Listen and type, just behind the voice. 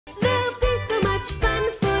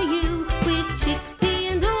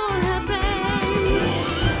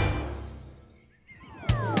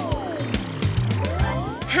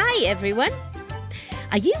everyone.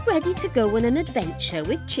 Are you ready to go on an adventure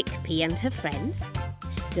with Chickpea and her friends?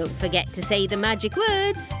 Don't forget to say the magic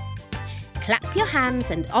words. Clap your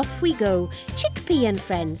hands and off we go. Chickpea and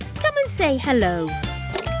friends, come and say hello.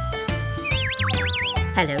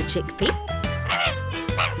 Hello, Chickpea.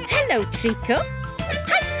 Hello, Treacle.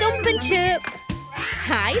 Hi, Stomp and Chirp.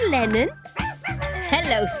 Hi, Lennon.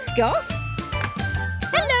 Hello, Scoff.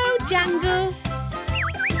 Hello, Jangle.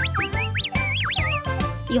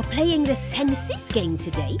 You're playing the senses game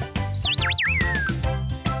today.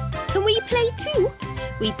 Can we play too?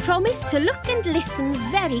 We promise to look and listen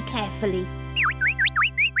very carefully.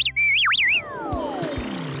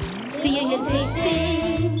 Seeing and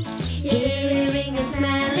tasting, hearing and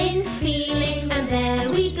smelling, feeling, and there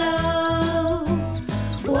we go.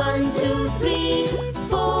 1, 2, 3,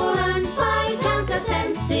 4 and 5, count our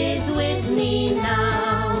senses with me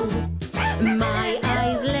now. My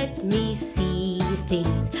eyes let me see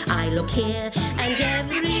things, I look here and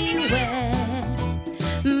everywhere.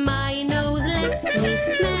 My nose lets me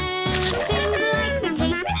smell things like the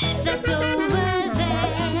cake that's over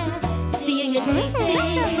there. Seeing and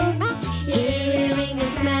tasting, hearing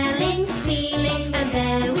and smelling, feeling, and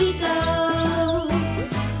there we go.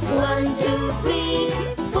 1, 2, 3,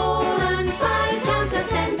 4 and 5, count our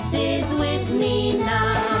senses with me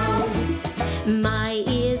now. My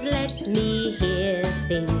ears let me hear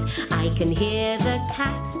things, I can hear the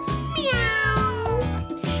cat's meow.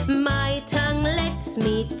 My tongue lets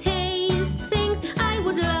me taste things, I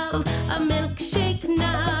would love a milkshake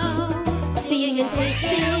now. Seeing and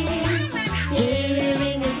tasting,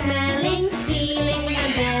 hearing and smelling, feeling,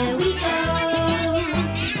 and there we go.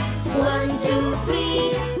 1, 2,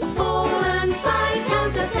 3, 4 and 5,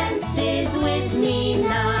 count our senses with me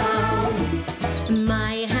now.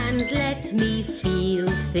 My hands let me feel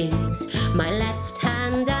things, my left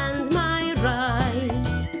hand and my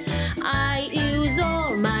right. I use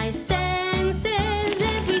all my senses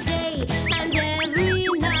every day and every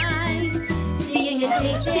night. Seeing and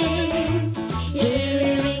tasting,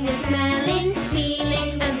 hearing and smelling,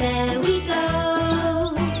 feeling, and there we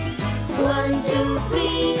go. 1, 2,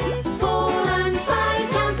 3, 4 and 5,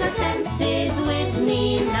 count our senses with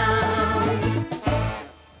me now.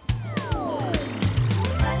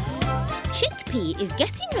 Chickpea is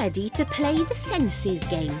getting ready to play the senses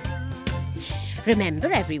game.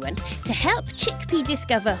 Remember, everyone, to help Chickpea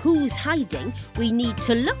discover who's hiding, we need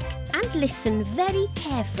to look and listen very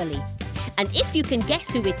carefully. And if you can guess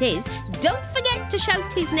who it is, don't forget to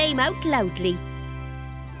shout his name out loudly.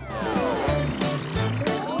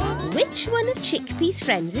 Which one of Chickpea's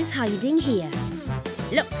friends is hiding here?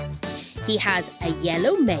 Look, he has a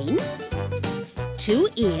yellow mane, 2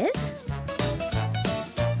 ears,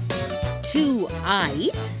 2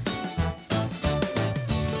 eyes,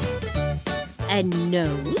 a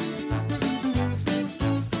nose,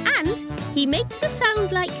 and he makes a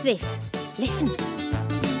sound like this. Listen.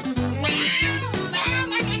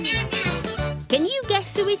 Can you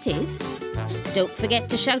guess who it is? Don't forget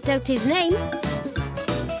to shout out his name.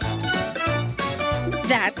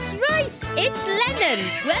 That's right, it's Lennon.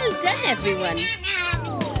 Well done, everyone.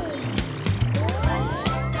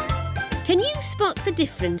 Can you spot the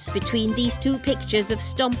difference between these 2 pictures of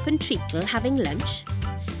Stomp and Treacle having lunch?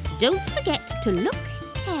 Don't forget to look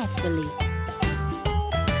carefully.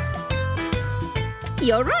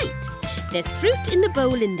 You're right. There's fruit in the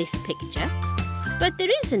bowl in this picture, but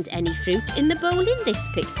there isn't any fruit in the bowl in this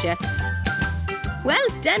picture. Well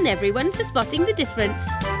done, everyone, for spotting the difference.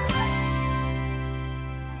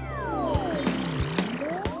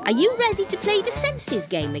 Are you ready to play the senses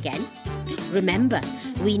game again? Remember,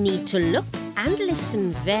 we need to look and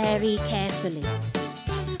listen very carefully.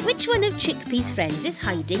 Which one of Chickpea's friends is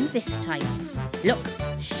hiding this time? Look,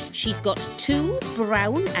 she's got 2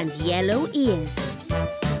 brown and yellow ears,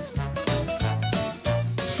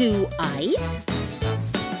 2 eyes,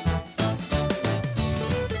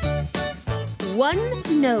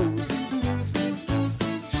 1 nose.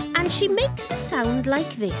 And she makes a sound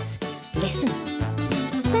like this. Listen.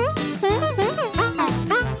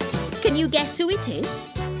 Can you guess who it is?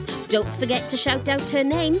 Don't forget to shout out her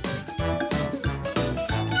name.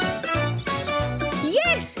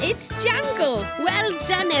 Yes, it's Jangle. Well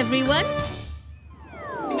done, everyone.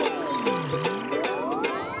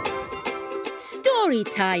 Story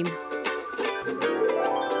time.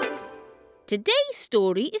 Today's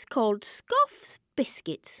story is called Scoff's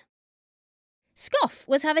Biscuits. Scoff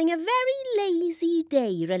was having a very lazy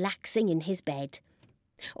day relaxing in his bed.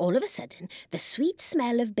 All of a sudden, the sweet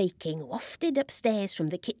smell of baking wafted upstairs from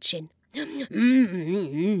the kitchen.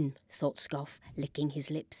 Thought Scoff, licking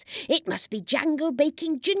his lips. It must be Jangle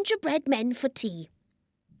baking gingerbread men for tea.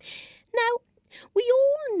 Now, we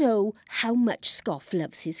all know how much Scoff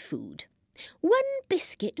loves his food. One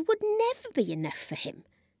biscuit would never be enough for him.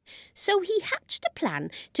 So he hatched a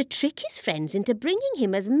plan to trick his friends into bringing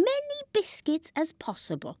him as many biscuits as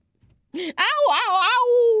possible. "Ow, ow,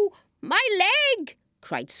 ow! My leg!"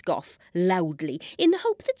 cried Scoff loudly in the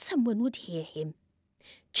hope that someone would hear him.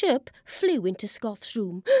 Chirp flew into Scoff's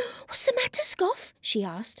room. "What's the matter, Scoff?" she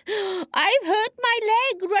asked. "I've hurt my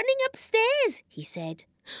leg running upstairs," he said.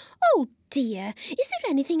 "Oh dear, is there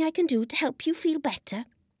anything I can do to help you feel better?"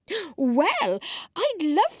 "Well, I'd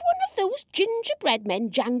love one of those gingerbread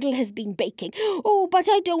men Jangle has been baking. Oh, but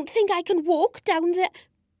I don't think I can walk down the—"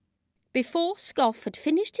 Before Scoff had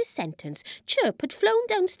finished his sentence, Chirp had flown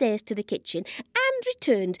downstairs to the kitchen and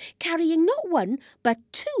returned carrying not one but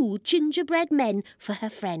 2 gingerbread men for her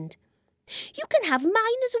friend. "You can have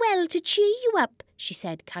mine as well to cheer you up," she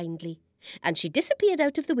said kindly, and she disappeared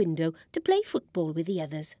out of the window to play football with the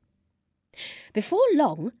others. Before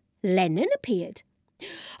long, Lennon appeared.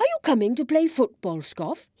 "Are you coming to play football,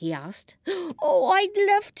 Scoff?" he asked. "Oh, I'd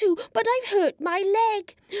love to, but I've hurt my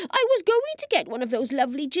leg. I was going to get one of those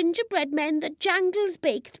lovely gingerbread men that Jangle's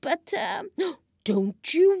baked, but—"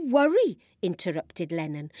 "Don't you worry," interrupted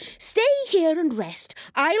Lennon. "Stay here and rest.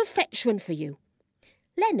 I'll fetch one for you."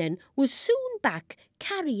 Lennon was soon back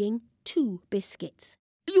carrying 2 biscuits.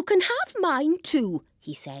 "You can have mine too,"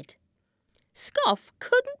 he said. Scoff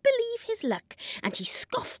couldn't believe his luck, and he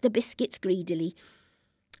scoffed the biscuits greedily.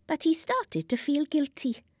 But he started to feel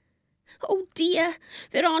guilty. "Oh dear,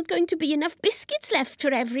 there aren't going to be enough biscuits left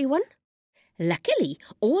for everyone." Luckily,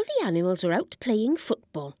 all the animals were out playing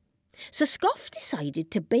football, so Scoff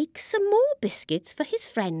decided to bake some more biscuits for his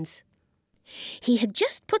friends. He had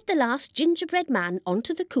just put the last gingerbread man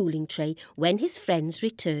onto the cooling tray when his friends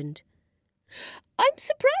returned. "I'm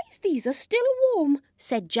surprised these are still warm,"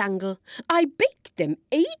 said Jangle. "I baked them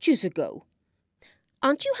ages ago."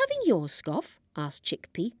 "Aren't you having yours, Scoff?" asked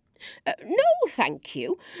Chickpea. "No, thank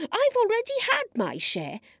you. I've already had my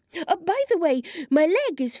share. By the way, my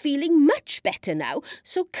leg is feeling much better now,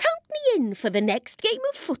 so count me in for the next game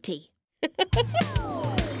of footy."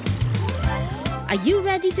 Are you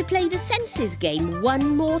ready to play the senses game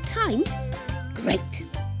one more time? Great.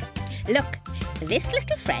 Look, this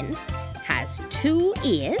little friend has 2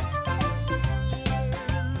 ears,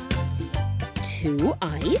 2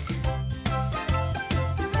 eyes,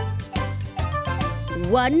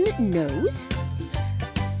 1 nose,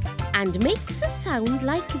 and makes a sound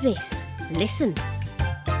like this. Listen.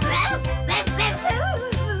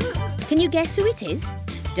 Can you guess who it is?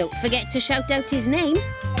 Don't forget to shout out his name.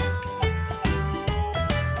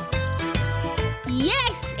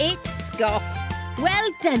 Yes, it's Scoff. Well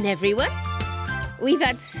done, everyone. We've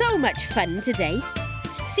had so much fun today.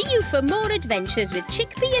 See you for more adventures with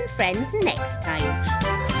Chickpea and friends next time.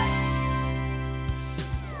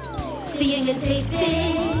 Seeing and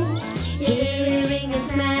tasting, hearing and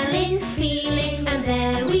smelling, feeling, and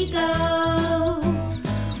there we go.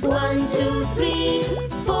 1, 2, 3,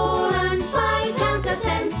 4 and 5, count our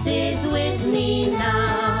senses with me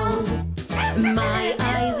now. My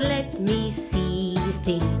eyes let me see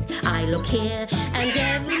things, I look here and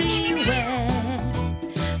everywhere.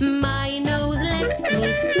 My nose lets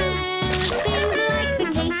me smell things like the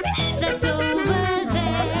cake that's over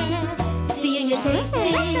there. Seeing and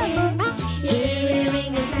tasting,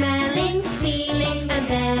 hearing and smelling, feeling, and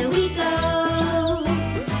there we go.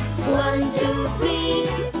 1, 2, 3,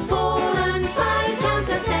 4 and 5, count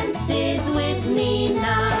our senses with me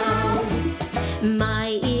now.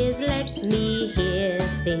 My ears let me hear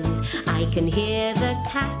things, I can hear the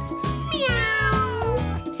cats meow.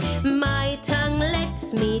 My tongue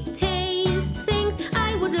lets me taste things,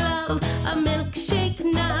 I would love a milkshake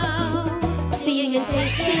now. Seeing and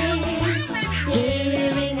tasting,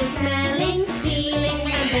 hearing and smelling, feeling,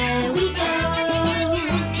 and there we go.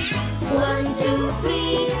 1, 2,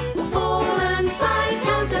 3, 4 and 5,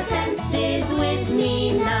 count our senses with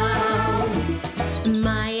me now.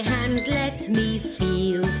 My hands let me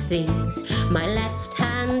feel things, my left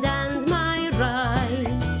hand and my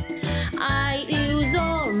right. I use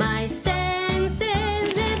all my senses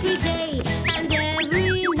every day and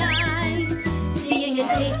every night. Seeing and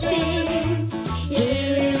tasting,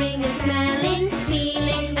 hearing and smelling,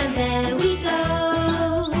 feeling, and there we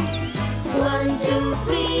go. 1, 2,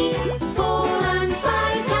 3, 4 and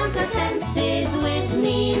 5, count our senses with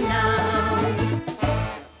me now.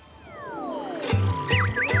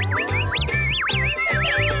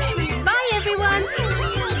 Bye, everyone.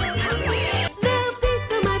 There'll be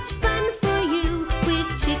so much fun for you with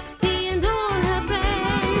Chickpea and all her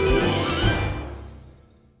friends.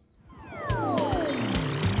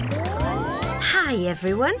 Hi,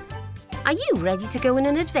 everyone. Are you ready to go on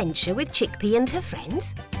an adventure with Chickpea and her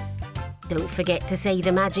friends? Don't forget to say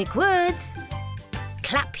the magic words.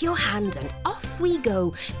 Clap your hands and off we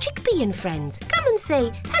go. Chickpea and friends, come and say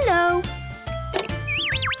hello.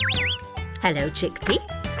 Hello, Chickpea.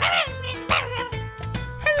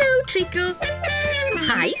 Hello, Treacle.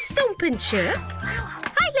 Hi, Stomp and Chirp.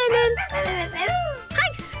 Hi, Lennon.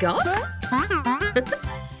 Hi, Scoff.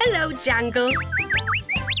 Hello, Jangle.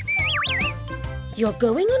 You're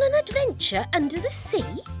going on an adventure under the sea?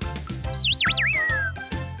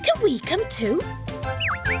 Can we come too?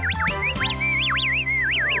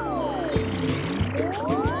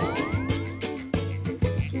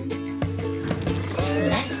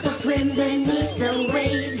 Let's all swim beneath the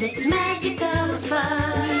waves, it's magical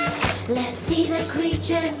fun. Let's see the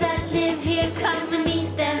creatures that live here, come and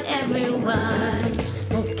meet them, everyone.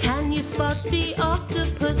 Oh, can you spot the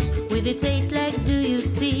octopus with its 8 legs, do you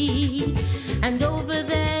see? And over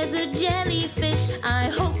there's a jellyfish, I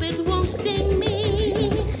hope it won't sting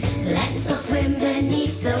me. Let's all swim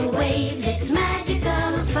beneath the waves, it's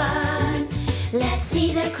magical fun. Let's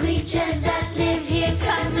see the creatures that live here,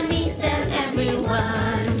 come and meet them,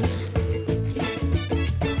 everyone.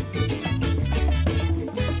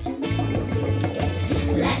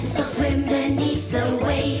 Let's all swim beneath the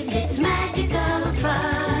waves, it's magical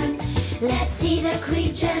fun. Let's see the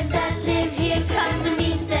creatures that live here, come and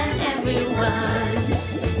meet them,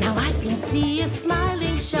 everyone. Now I can see a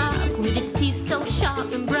smiling shark with its teeth so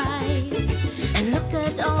sharp and bright. And look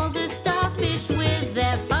at all the starfish with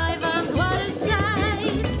their 5 arms, what a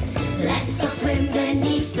sight! Let's all swim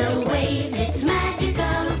beneath the waves, it's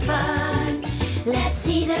magical fun. Let's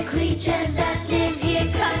see the creatures that live here,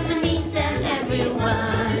 come and meet them,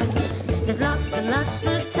 everyone. There's lots and lots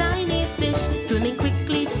of tiny fish swimming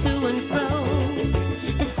quickly to and fro.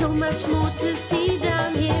 There's so much more to see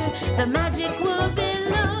down here, the magic world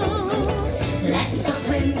below. Let's all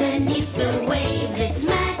swim beneath the waves, it's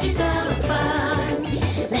magical fun.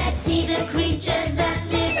 Let's see the creatures that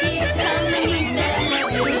live here, come and meet them,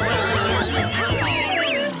 everyone.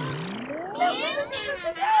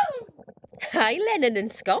 Hi, Lennon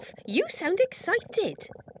and Scoff. You sound excited.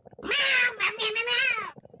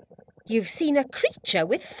 You've seen a creature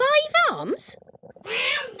with 5 arms?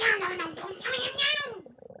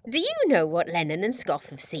 Do you know what Lennon and Scoff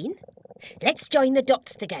have seen? Let's join the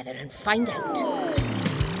dots together and find out.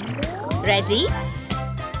 Ready?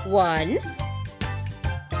 1,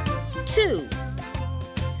 2,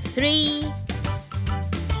 3,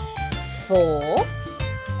 4,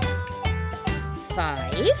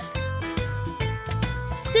 5,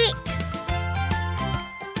 6,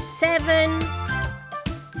 7,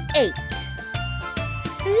 8.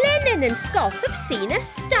 Lennon and Scoff have seen a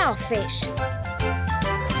starfish.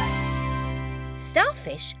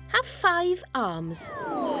 Starfish have 5 arms.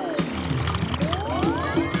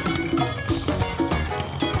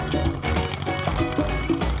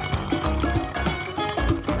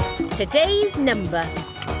 Today's number.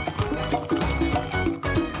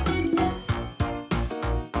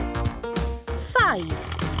 5.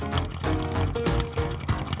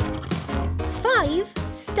 5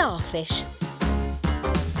 starfish.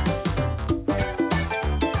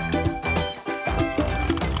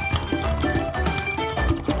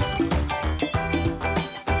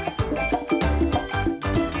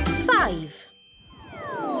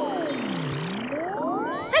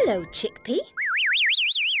 Hello, Chickpea.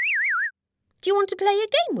 Do you want to play a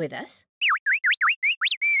game with us?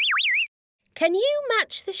 Can you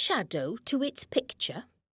match the shadow to its picture?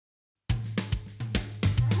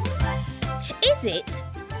 Is it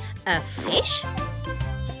a fish,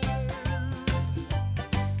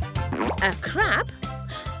 a crab,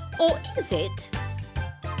 or is it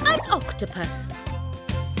an octopus?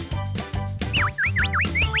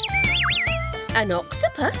 An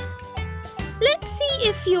octopus? Let's see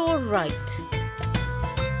if you're right.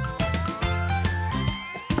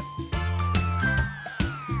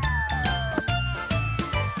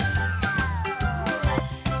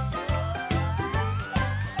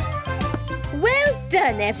 Well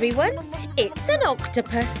done, everyone. It's an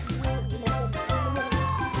octopus.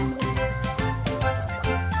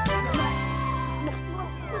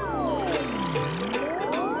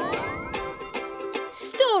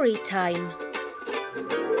 Story time.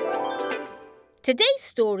 Today's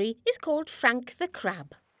story is called Frank the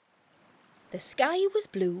Crab. The sky was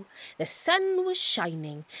blue, the sun was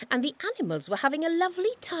shining, and the animals were having a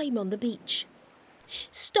lovely time on the beach.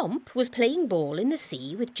 Stomp was playing ball in the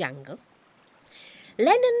sea with Jangle.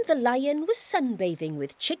 Lennon the lion was sunbathing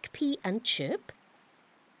with Chickpea and Chirp.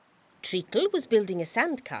 Treacle was building a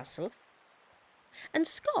sandcastle. And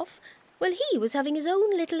Scoff Well, he was having his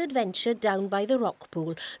own little adventure down by the rock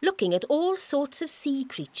pool, looking at all sorts of sea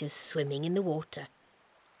creatures swimming in the water.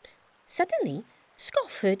 Suddenly,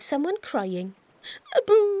 Scoff heard someone crying.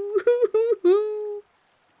 "Boo-hoo-hoo-hoo!"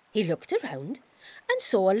 He looked around and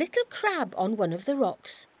saw a little crab on one of the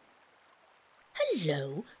rocks.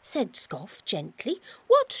 "Hello," said Scoff gently.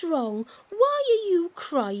 "What's wrong? Why are you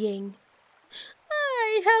crying?"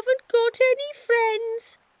 "I haven't got any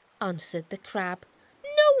friends," answered the crab.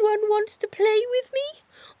 "No one wants to play with me.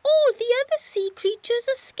 All the other sea creatures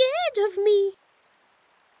are scared of me."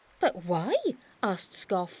 "But why?" asked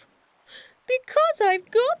Scoff. "Because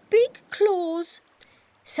I've got big claws."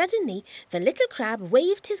 Suddenly, the little crab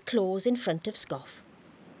waved his claws in front of Scoff.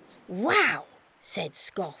 "Wow!" said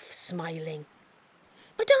Scoff, smiling.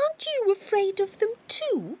 "But aren't you afraid of them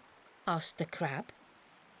too?" asked the crab.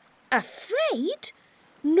 "Afraid?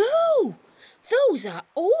 No! Those are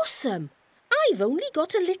awesome! I've only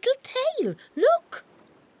got a little tail. Look!"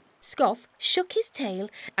 Scoff shook his tail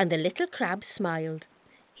and the little crab smiled.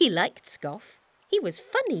 He liked Scoff. He was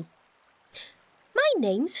funny. "My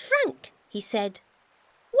name's Frank," he said.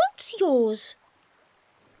 "What's yours?"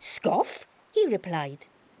 "Scoff," he replied.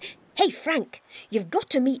 "Hey, Frank, you've got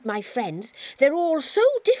to meet my friends. They're all so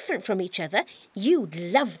different from each other. You'd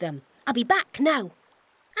love them. I'll be back now."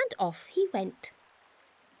 And off he went.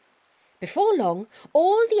 Before long,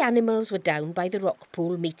 all the animals were down by the rock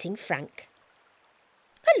pool meeting Frank.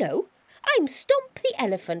 "Hello, I'm Stomp the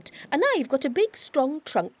elephant and I've got a big strong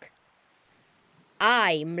trunk."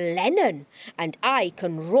 "I'm Lennon and I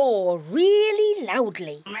can roar really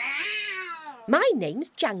loudly." "My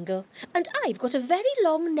name's Jangle and I've got a very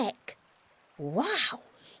long neck." "Wow,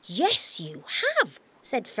 yes you have,"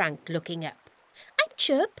 said Frank, looking up. "I'm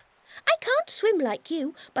Chirp. I can't swim like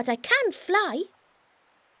you, but I can fly."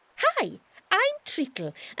 "Hi, I'm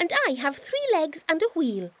Treacle and I have 3 legs and a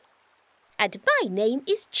wheel." "And my name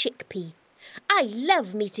is Chickpea. I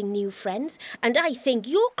love meeting new friends and I think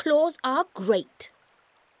your claws are great."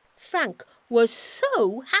 Frank was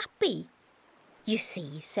so happy. "You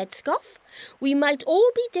see," said Scoff, "we might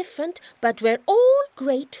all be different, but we're all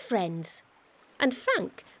great friends." And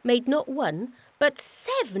Frank made not 1, but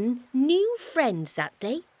 7 new friends that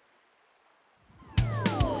day.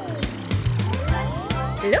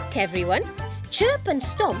 Look, everyone, Chirp and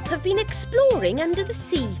Stomp have been exploring under the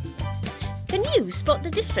sea. Can you spot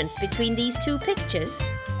the difference between these 2 pictures?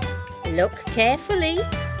 Look carefully.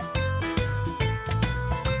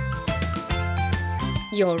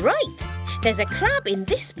 You're right. There's a crab in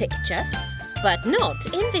this picture, but not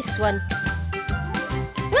in this one.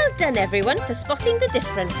 Well done, everyone, for spotting the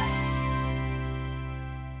difference.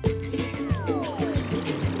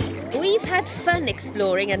 We've had fun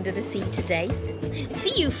exploring under the sea today.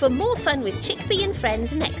 See you for more fun with Chickpea and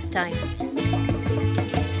friends next time.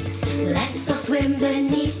 Let's all swim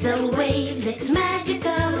beneath the waves, it's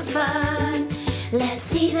magical fun. Let's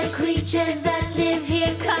see the creatures that live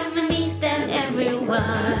here, come and meet them,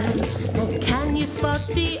 everyone. Oh, can you spot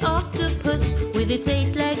the octopus with its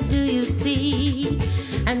 8 legs, do you see?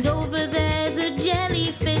 And over there's a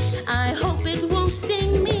jellyfish, I hope it won't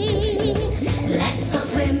sting me. Let's all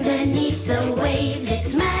swim beneath the waves,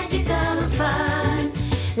 it's magical fun.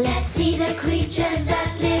 Let's see the creatures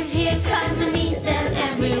that live here, come and meet them,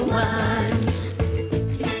 everyone.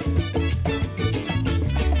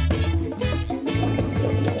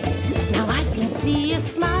 Now I can see a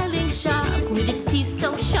smiling shark with its teeth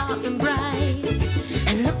so sharp and bright.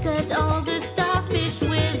 And look at all the starfish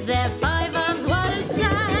with their 5 arms, what a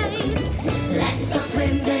sight. Let's all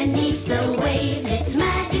swim beneath the waves, it's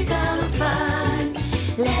magical fun.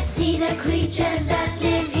 Let's see the creatures that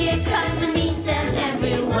live here, come and meet them,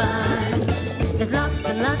 everyone. There's lots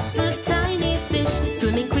and lots of tiny fish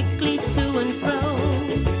swimming quickly to and fro.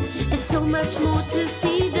 There's so much more to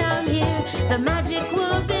see down here, the magic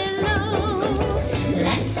world below.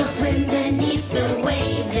 Let's all swim beneath the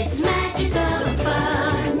waves, it's magical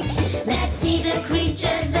fun. Let's see the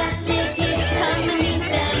creatures that live here, come and meet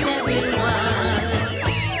them, everyone.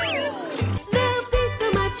 There'll be so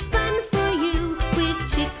much fun for you with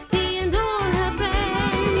Chickpea and all her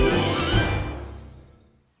friends.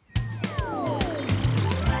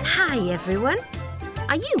 Hi, everyone.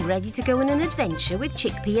 Are you ready to go on an adventure with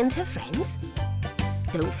Chickpea and her friends?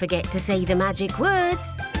 Don't forget to say the magic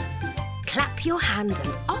words. Clap your hands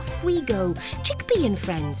and off we go. Chickpea and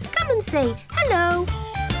friends, come and say hello.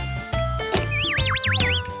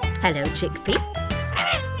 Hello, Chickpea.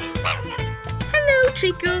 Hello,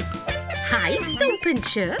 Treacle. Hi, Stomp and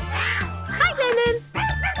Chirp. Hi, Lennon.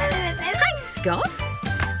 Hi, Scoff.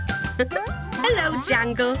 Hello,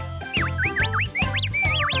 Jangle.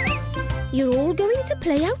 you're all going to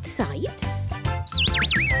play outside?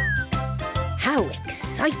 How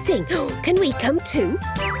exciting! Can we come too?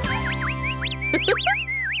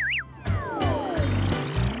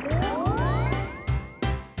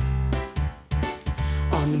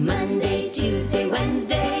 On Monday, Tuesday,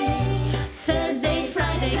 Wednesday, Thursday,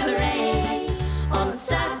 Friday, hooray! On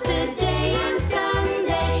Saturday and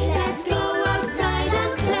Sunday, let's go outside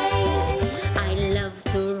and play. I love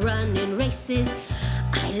to run in races,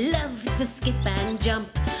 I love to skip and jump,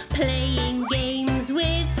 playing games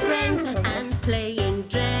with friends and playing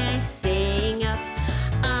dressing up.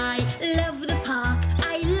 I love the park,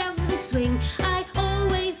 I love the swing, I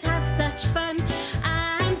always have such fun,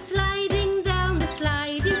 and sliding down the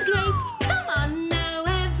slide is great. Come on now,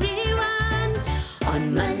 everyone!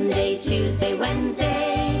 On Monday, Tuesday,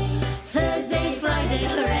 Wednesday, Thursday, Friday,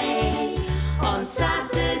 hooray! On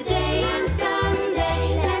Saturday and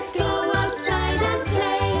Sunday, let's go outside and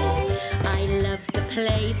play. I love to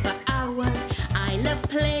play for hours, I love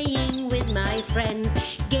playing with my friends,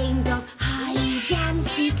 games of hide and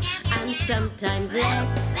seek, and sometimes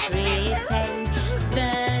let's pretend.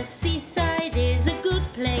 The seaside is a good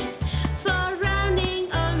place for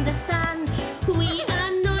running on the sand. We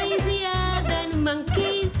are noisier than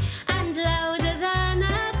monkeys and louder than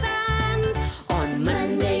a band. On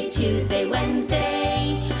Monday, Tuesday,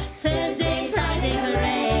 Wednesday, Thursday, Friday,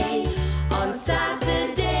 hooray! On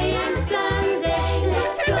Saturday and Sunday,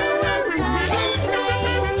 let's go outside and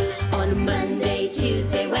play. On Monday,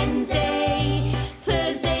 Tuesday, Wednesday,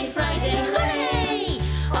 Thursday, Friday, hooray!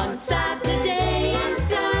 On Saturday and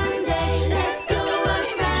Sunday, let's go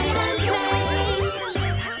outside and play.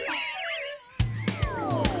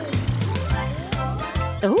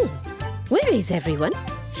 Oh, where is everyone?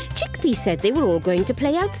 Chickpea said they were all going to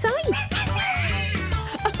play outside.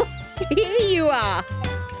 Oh, here you are.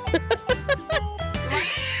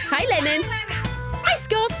 Hi, Lennon. Hi,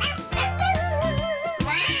 Scoff.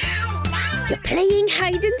 You're playing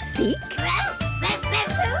hide and seek?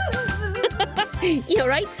 You're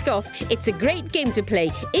right, Scoff. It's a great game to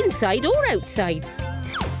play, inside or outside.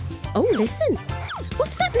 Oh, listen.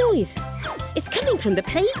 What's that noise? It's coming from the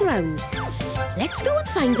playground. Let's go and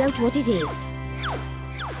find out what it is.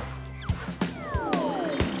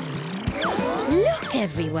 Look,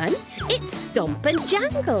 everyone. It's Stomp and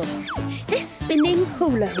Jangle. They're spinning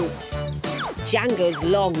hula hoops. Jangle's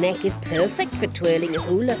long neck is perfect for twirling a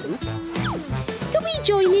hula hoop. Can we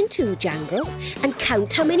join in too, Jangle, and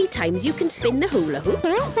count how many times you can spin the hula hoop?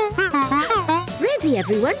 Ready,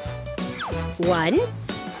 everyone? 1,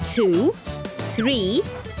 2, 3,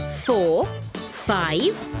 4,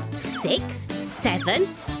 5, 6, 7,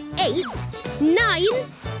 8, 9,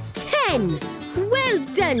 10. Well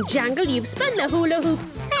done, Jangle. You've spun the hula hoop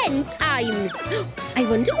 10 times. I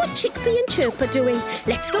wonder what Chickpea and Chirp are doing.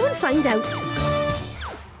 Let's go and find out.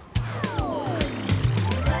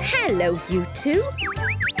 Hello, you two.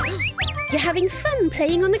 You're having fun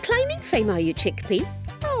playing on the climbing frame, are you, Chickpea?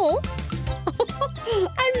 Oh.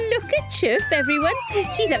 And look at Chirp, everyone.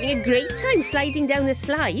 She's having a great time sliding down the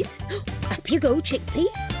slide. Up you go, Chickpea.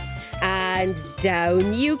 And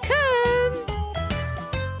down you come.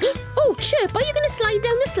 Oh, Chirp, are you going to slide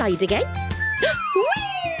down the slide again?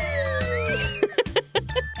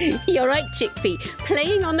 Whee! You're right, Chickpea.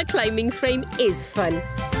 Playing on the climbing frame is fun.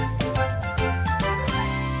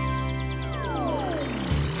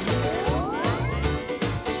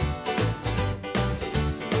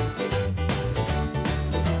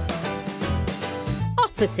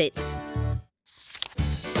 Opposites.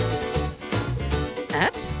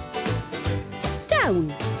 Up.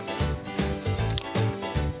 Down.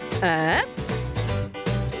 Up.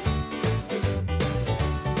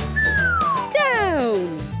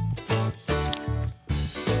 Down.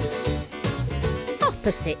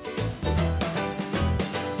 Opposites.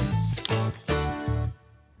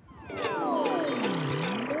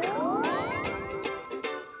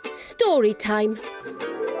 Story time.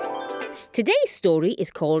 Today's story is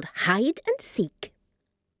called Hide and Seek.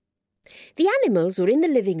 The animals were in the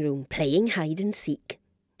living room playing hide and seek.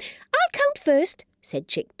 I'll count first, said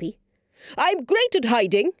Chickpea. I'm great at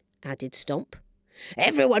hiding, added Stomp.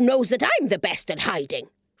 Everyone knows that I'm the best at hiding,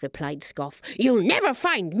 replied Scoff. You'll never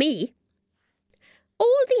find me.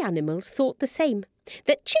 All the animals thought the same,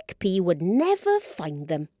 that Chickpea would never find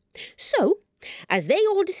them. So, as they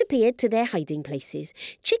all disappeared to their hiding places,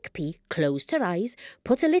 Chickpea closed her eyes,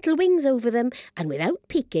 put her little wings over them, and without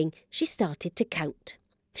peeking, she started to count.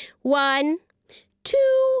 1,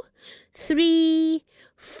 2, 3,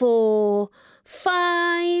 4,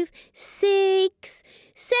 5, 6,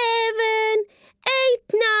 7,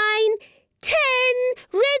 8, 9, 10.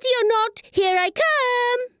 Ready or not, here I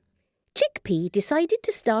come. Chickpea decided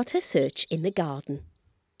to start her search in the garden.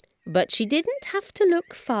 But she didn't have to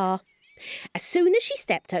look far. As soon as she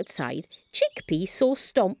stepped outside, Chickpea saw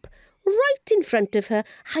Stomp right in front of her,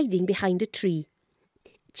 hiding behind a tree.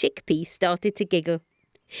 Chickpea started to giggle.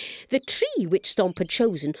 The tree which Stomp had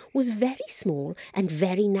chosen was very small and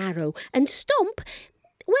very narrow, and Stomp's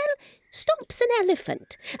an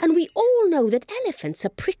elephant, and we all know that elephants are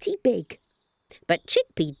pretty big. But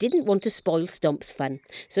Chickpea didn't want to spoil Stomp's fun,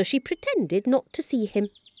 so she pretended not to see him.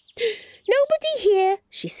 "Nobody here,"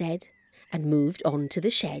 she said, and moved on to the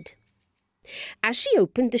shed. As she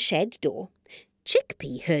opened the shed door,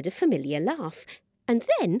 Chickpea heard a familiar laugh, and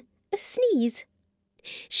then a sneeze.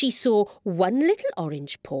 She saw one little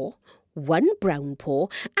orange paw, one brown paw,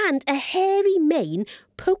 and a hairy mane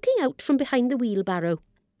poking out from behind the wheelbarrow.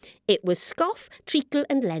 It was Scoff, Treacle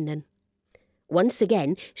and Lennon. Once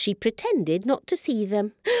again, she pretended not to see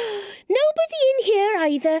them. "Nobody in here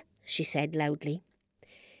either," she said loudly.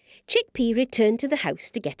 Chickpea returned to the house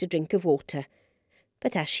to get a drink of water.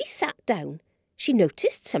 But as she sat down, she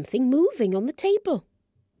noticed something moving on the table.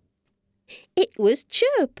 It was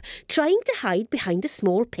Chirp, trying to hide behind a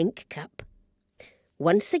small pink cup.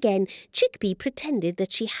 Once again, Chickpea pretended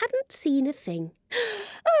that she hadn't seen a thing.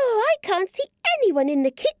 "Oh, I can't see anyone in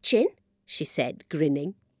the kitchen," she said,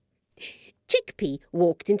 grinning. Chickpea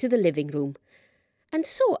walked into the living room and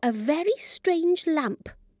saw a very strange lamp.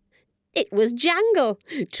 It was Jangle,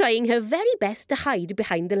 trying her very best to hide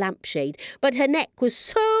behind the lampshade, but her neck was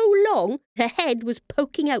so long her head was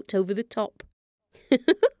poking out over the top.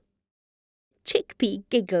 Chickpea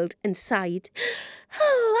giggled and sighed.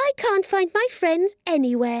 "Oh, I can't find my friends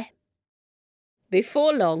anywhere."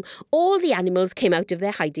 Before long, all the animals came out of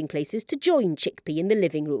their hiding places to join Chickpea in the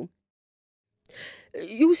living room.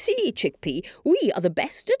 "You see, Chickpea, we are the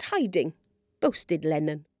best at hiding," boasted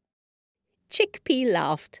Lennon. Chickpea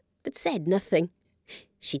laughed, but said nothing.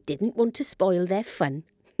 She didn't want to spoil their fun.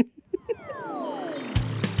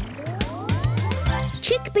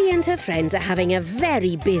 Chickpea and her friends are having a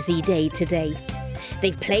very busy day today.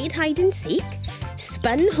 They've played hide and seek,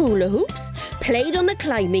 spun hula hoops, played on the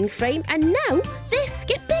climbing frame, and now they're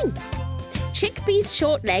skipping. Chickpea's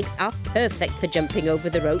short legs are perfect for jumping over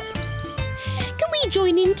the rope. Can we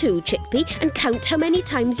join in too, Chickpea, and count how many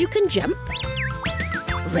times you can jump?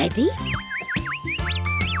 Ready?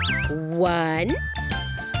 1,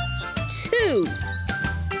 2,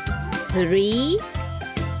 3,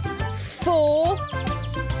 4,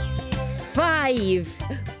 5.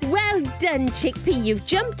 Well done, Chickpea. You've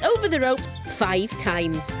jumped over the rope 5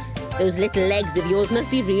 times. Those little legs of yours must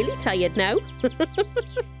be really tired now.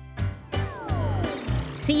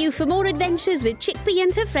 See you for more adventures with Chickpea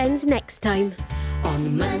and her friends next time.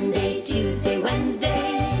 On Monday, Tuesday,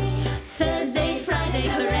 Wednesday, Thursday, Friday,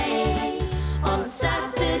 hooray! On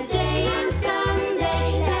Saturday and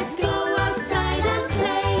Sunday, let's go outside and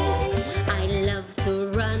play. I love to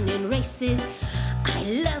run in races, I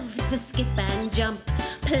love to skip and jump,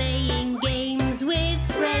 playing games with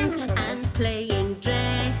friends and playing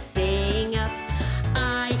dressing up.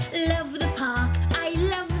 I love the park, I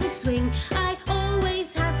love the swing, I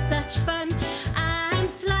always have such fun, and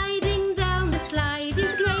sliding down the slide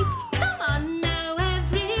is great. Come on now,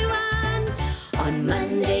 everyone! On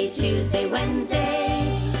Monday, Tuesday,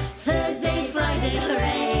 Wednesday, Thursday, Friday,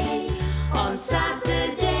 hooray! On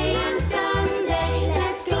Saturday and Sunday,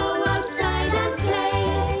 let's go outside and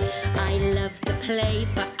play. I love to play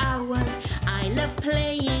for hours, I love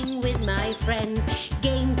playing with my friends,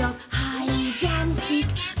 games of hide and seek,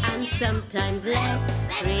 and sometimes let's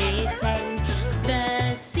pretend.